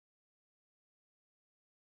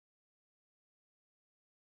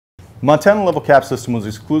The Montana Level Cap System was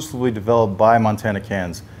exclusively developed by Montana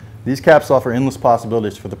Cans. These caps offer endless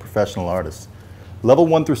possibilities for the professional artist. Level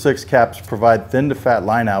 1 through 6 caps provide thin to fat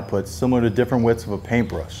line outputs similar to different widths of a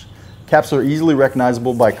paintbrush. Caps are easily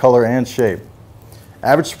recognizable by color and shape.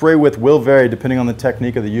 Average spray width will vary depending on the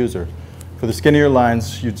technique of the user. For the skinnier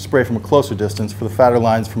lines, you'd spray from a closer distance. For the fatter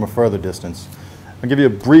lines, from a further distance. I'll give you a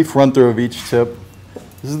brief run through of each tip.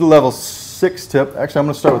 This is the level 6 tip. Actually, I'm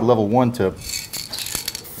going to start with level 1 tip.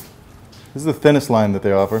 This is the thinnest line that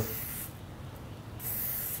they offer.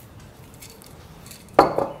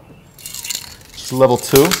 This is level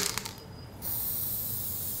 2.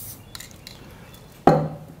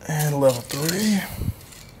 And level 3.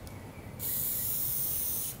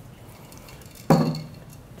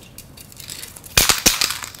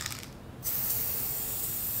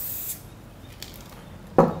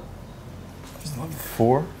 Level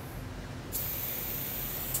 4,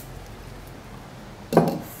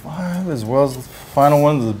 5, as well as the final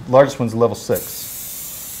one, the largest one's level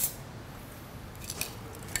 6.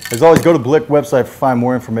 As always, go to Blick website to find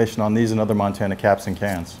more information on these and other Montana caps and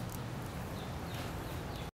cans.